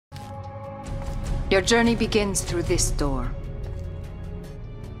Your journey begins through this door.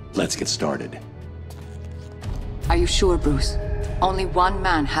 Let's get started. Are you sure, Bruce? Only one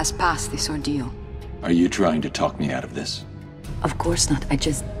man has passed this ordeal. Are you trying to talk me out of this? Of course not. I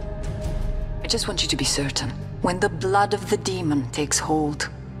just want you to be certain. When the blood of the demon takes hold,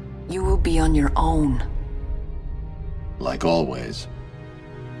 you will be on your own. Like always.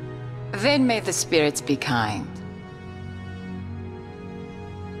 Then may the spirits be kind.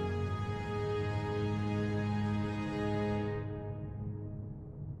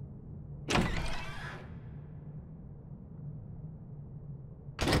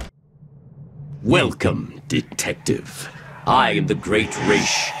 Welcome, Detective. I am the great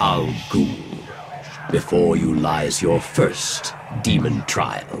Ra's al Ghul. Before you lies your first demon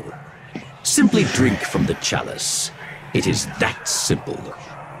trial. Simply drink from the chalice. It is that simple.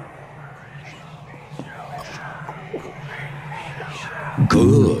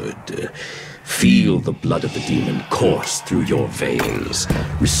 Good. Feel the blood of the demon course through your veins,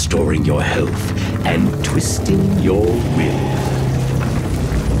 restoring your health and twisting your will.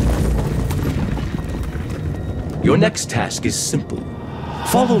 Your next task is simple.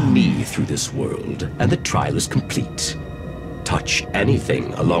 Follow me through this world, and the trial is complete. Touch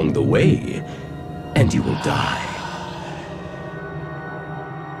anything along the way, and you will die.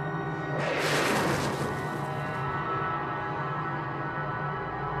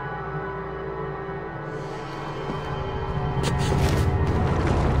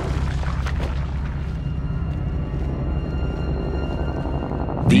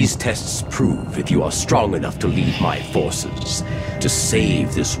 These tests prove if you are strong enough to lead my forces, to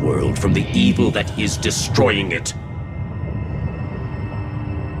save this world from the evil that is destroying it.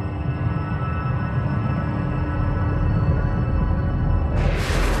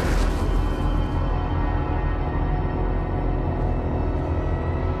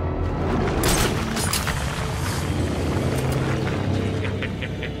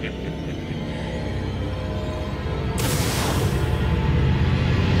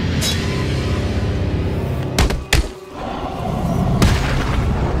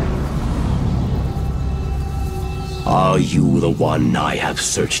 Are you the one I have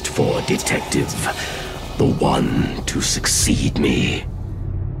searched for, Detective? The one to succeed me?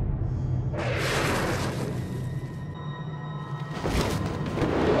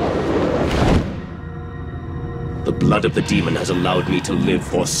 The blood of the demon has allowed me to live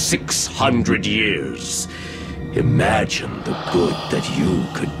for 600 years. Imagine the good that you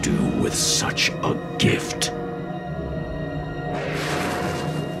could do with such a gift.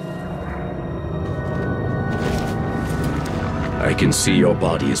 I can see your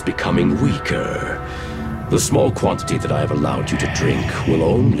body is becoming weaker. The small quantity that I have allowed you to drink will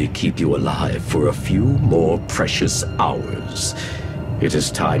only keep you alive for a few more precious hours. It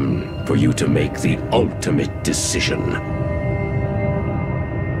is time for you to make the ultimate decision.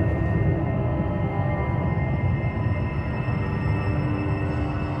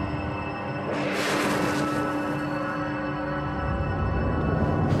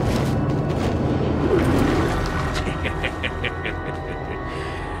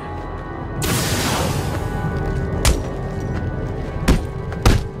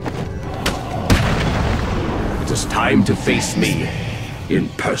 Time to face me in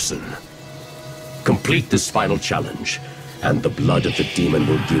person. Complete this final challenge, and the blood of the demon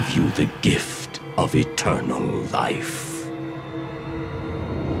will give you the gift of eternal life.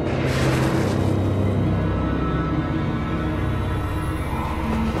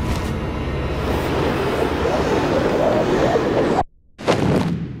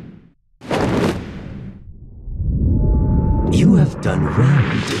 You have done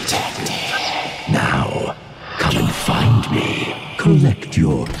well, Detective. Now, come and find me. Collect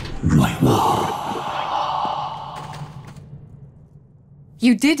your reward.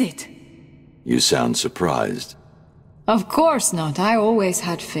 You did it. You sound surprised. Of course not. I always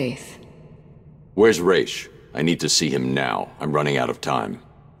had faith. Where's Ra's? I need to see him now. I'm running out of time.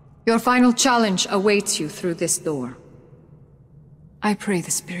 Your final challenge awaits you through this door. I pray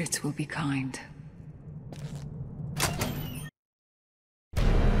the spirits will be kind.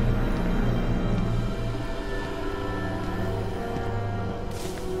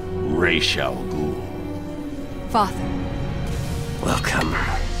 Ra's al Ghul. Father. Welcome,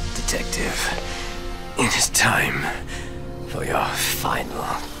 Detective. It is time for your final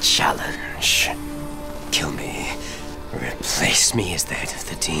challenge. Kill me. Replace me as the head of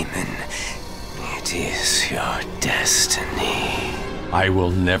the demon. It is your destiny. I will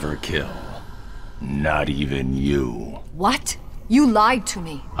never kill. Not even you. What? You lied to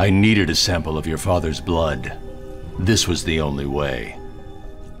me. I needed a sample of your father's blood. This was the only way.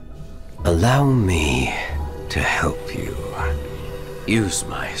 Allow me to help you. Use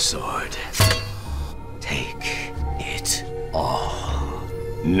my sword. Take it all.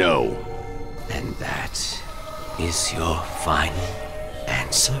 No. And that is your final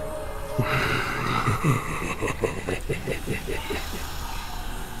answer?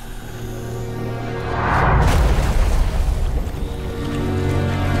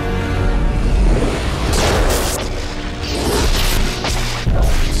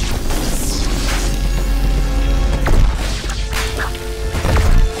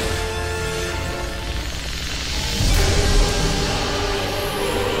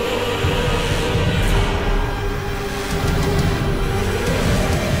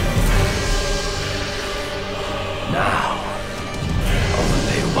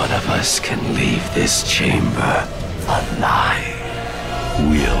 Can leave this chamber alive.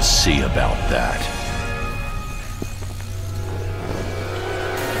 We'll see about that.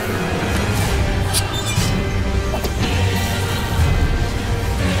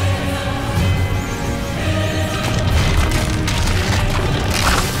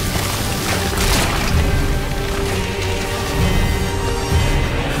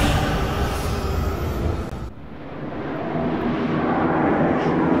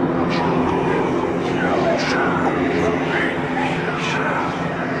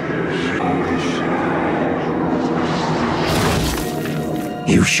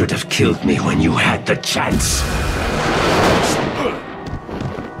 You should have killed me when you had the chance.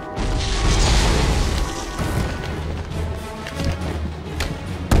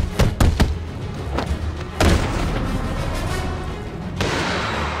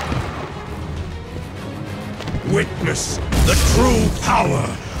 Witness the true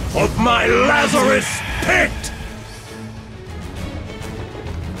power of my Lazarus Pit!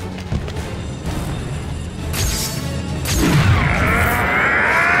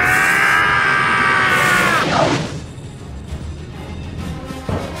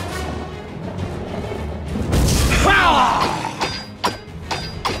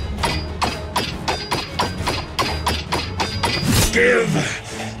 Give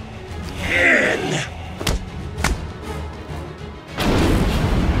in.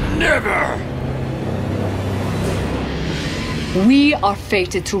 Never. We are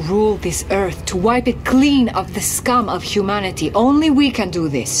fated to rule this earth, to wipe it clean of the scum of humanity. Only we can do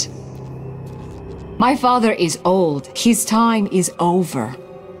this. My father is old. His time is over.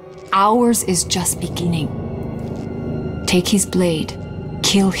 Ours is just beginning. Take his blade.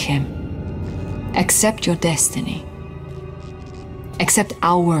 Kill him. Accept your destiny. Accept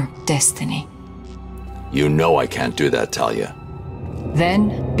our destiny. You know I can't do that, Talia.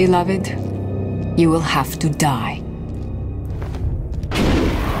 Then, beloved, you will have to die.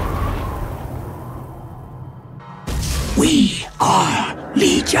 We are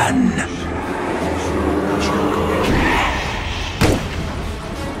Legion.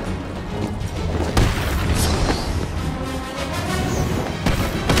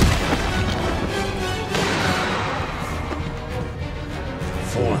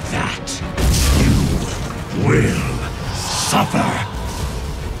 For that, you will suffer.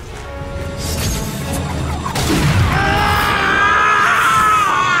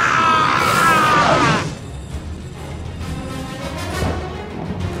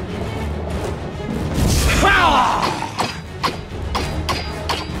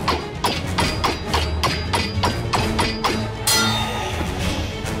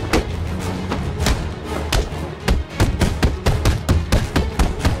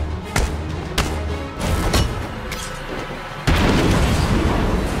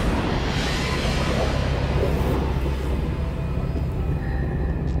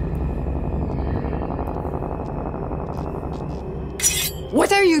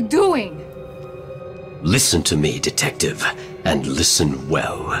 What are you doing? Listen to me, detective, and listen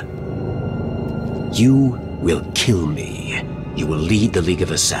well. You will kill me. You will lead the League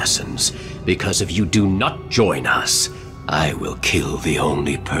of Assassins, because if you do not join us, I will kill the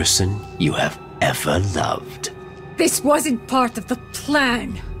only person you have ever loved. This wasn't part of the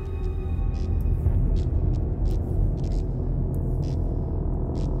plan.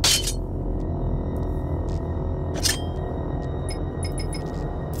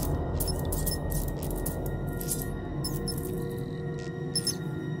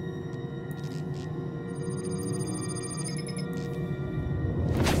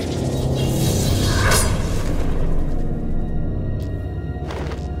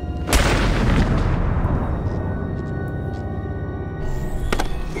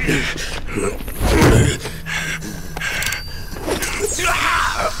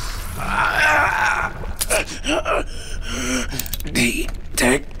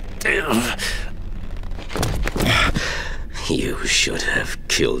 Detective. should have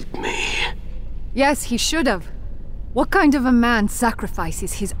killed me. Yes, he should have. What kind of a man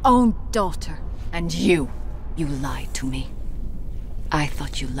sacrifices his own daughter? And you lied to me. I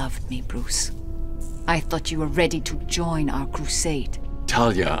thought you loved me, Bruce. I thought you were ready to join our crusade.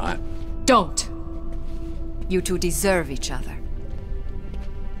 Talia, Don't! You two deserve each other.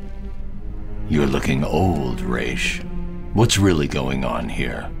 You're looking old, Raish. What's really going on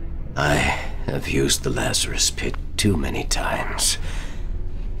here? I have used the Lazarus Pit too many times.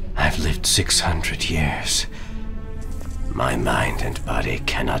 I've lived 600 years. My mind and body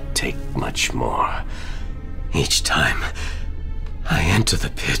cannot take much more. Each time I enter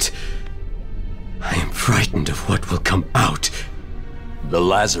the pit, I am frightened of what will come out. The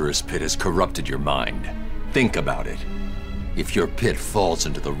Lazarus Pit has corrupted your mind. Think about it. If your pit falls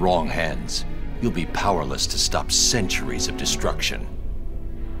into the wrong hands, you'll be powerless to stop centuries of destruction.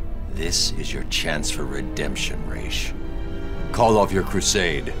 This is your chance for redemption, Raish. Call off your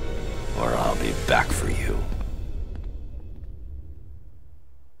crusade, or I'll be back for you.